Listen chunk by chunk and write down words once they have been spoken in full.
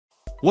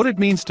What it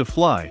means to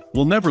fly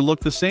will never look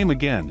the same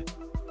again.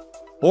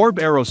 Orb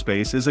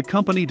Aerospace is a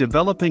company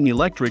developing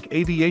electric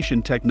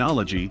aviation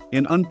technology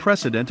in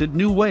unprecedented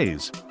new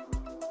ways.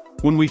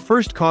 When we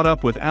first caught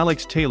up with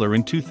Alex Taylor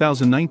in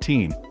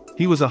 2019,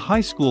 he was a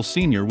high school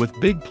senior with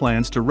big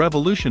plans to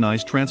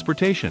revolutionize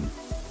transportation.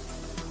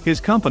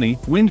 His company,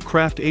 Wind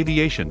Craft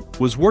Aviation,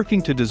 was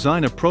working to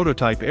design a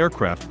prototype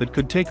aircraft that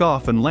could take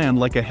off and land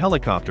like a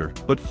helicopter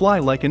but fly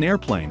like an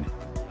airplane.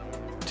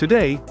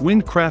 Today,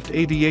 Wind Craft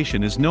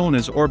Aviation is known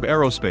as Orb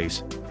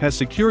Aerospace, has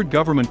secured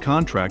government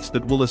contracts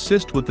that will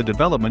assist with the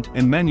development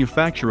and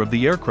manufacture of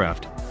the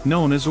aircraft,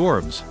 known as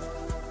Orbs.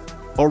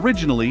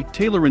 Originally,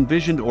 Taylor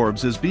envisioned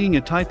Orbs as being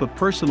a type of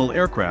personal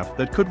aircraft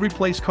that could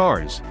replace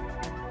cars.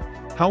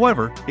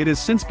 However, it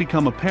has since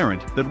become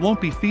apparent that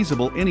won't be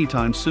feasible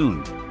anytime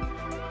soon.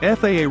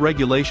 FAA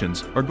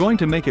regulations are going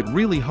to make it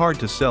really hard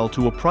to sell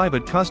to a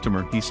private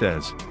customer, he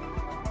says.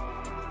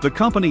 The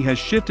company has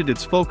shifted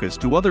its focus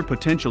to other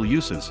potential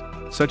uses,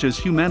 such as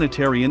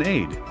humanitarian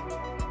aid.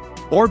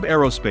 Orb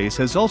Aerospace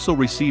has also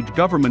received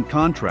government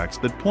contracts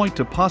that point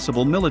to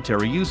possible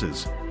military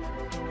uses.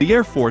 The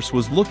Air Force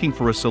was looking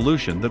for a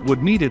solution that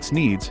would meet its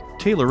needs,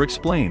 Taylor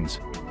explains.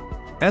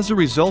 As a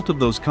result of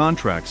those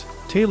contracts,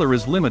 Taylor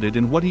is limited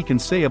in what he can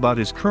say about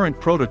his current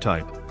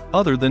prototype,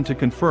 other than to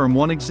confirm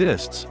one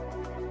exists.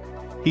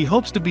 He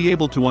hopes to be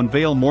able to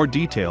unveil more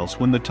details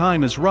when the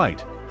time is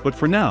right, but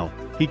for now,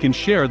 he can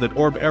share that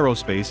Orb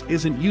Aerospace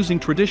isn't using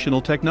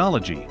traditional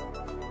technology.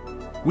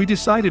 We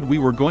decided we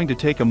were going to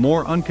take a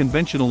more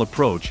unconventional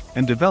approach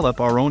and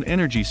develop our own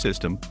energy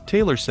system,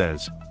 Taylor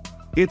says.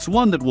 It's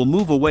one that will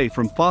move away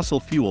from fossil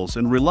fuels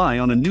and rely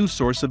on a new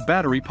source of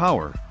battery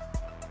power.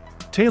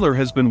 Taylor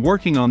has been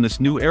working on this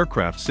new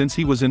aircraft since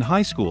he was in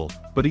high school,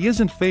 but he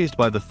isn't fazed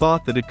by the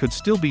thought that it could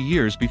still be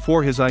years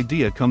before his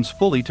idea comes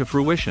fully to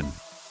fruition.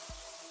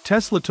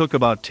 Tesla took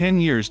about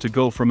 10 years to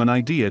go from an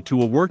idea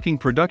to a working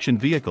production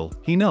vehicle,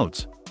 he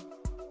notes.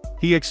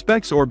 He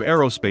expects Orb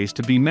Aerospace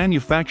to be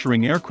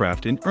manufacturing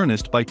aircraft in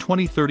earnest by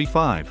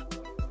 2035.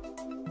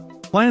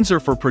 Plans are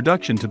for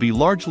production to be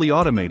largely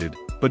automated,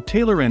 but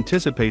Taylor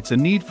anticipates a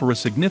need for a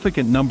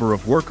significant number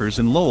of workers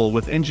in Lowell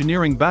with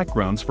engineering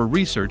backgrounds for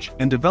research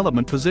and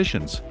development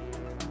positions.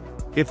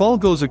 If all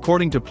goes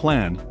according to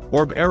plan,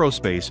 Orb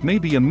Aerospace may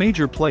be a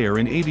major player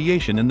in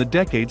aviation in the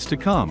decades to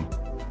come.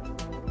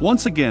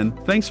 Once again,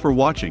 thanks for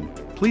watching.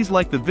 Please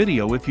like the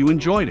video if you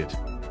enjoyed it.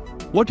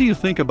 What do you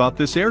think about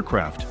this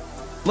aircraft?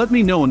 Let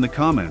me know in the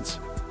comments.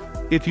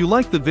 If you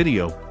like the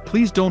video,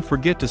 please don't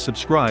forget to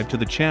subscribe to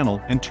the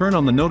channel and turn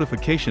on the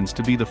notifications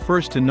to be the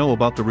first to know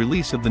about the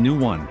release of the new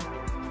one.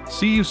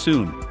 See you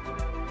soon.